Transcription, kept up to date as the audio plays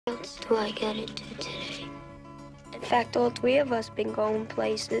What else do I get into today? In fact, all three of us been going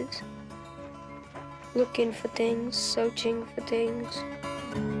places. Looking for things, searching for things.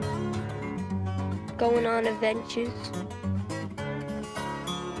 Going on adventures.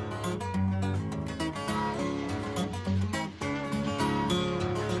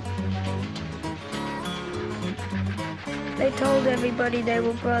 They told everybody they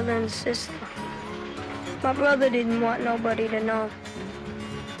were brother and sister. My brother didn't want nobody to know.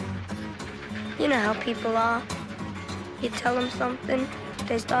 You know how people are. You tell them something,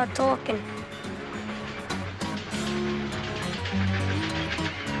 they start talking.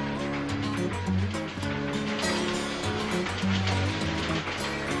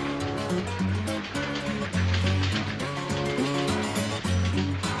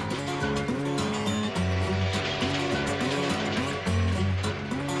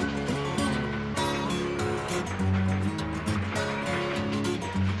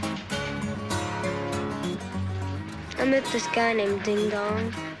 I met this guy named Ding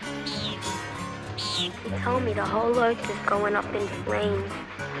Dong. He told me the whole earth is going up in flames.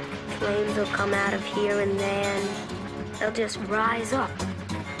 Flames will come out of here and there, and they'll just rise up.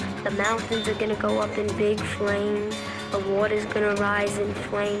 The mountains are gonna go up in big flames. The water's gonna rise in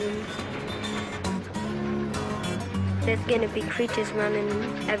flames. There's gonna be creatures running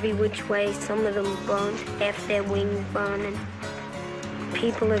every which way. Some of them burnt, half their wings burning.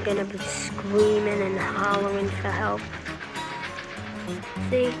 People are gonna be screaming and hollering for help.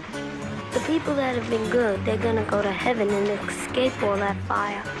 See, the people that have been good, they're gonna go to heaven and escape all that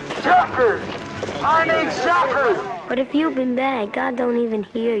fire. Suckers! I need suckers! But if you've been bad, God don't even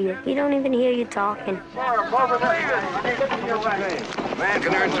hear you. He don't even hear you talking. Man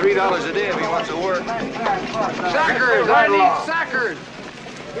can earn $3 a day if he wants to work. Suckers! I need suckers!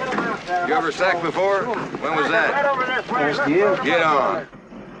 You ever sacked before? When was that? Last year. Get on.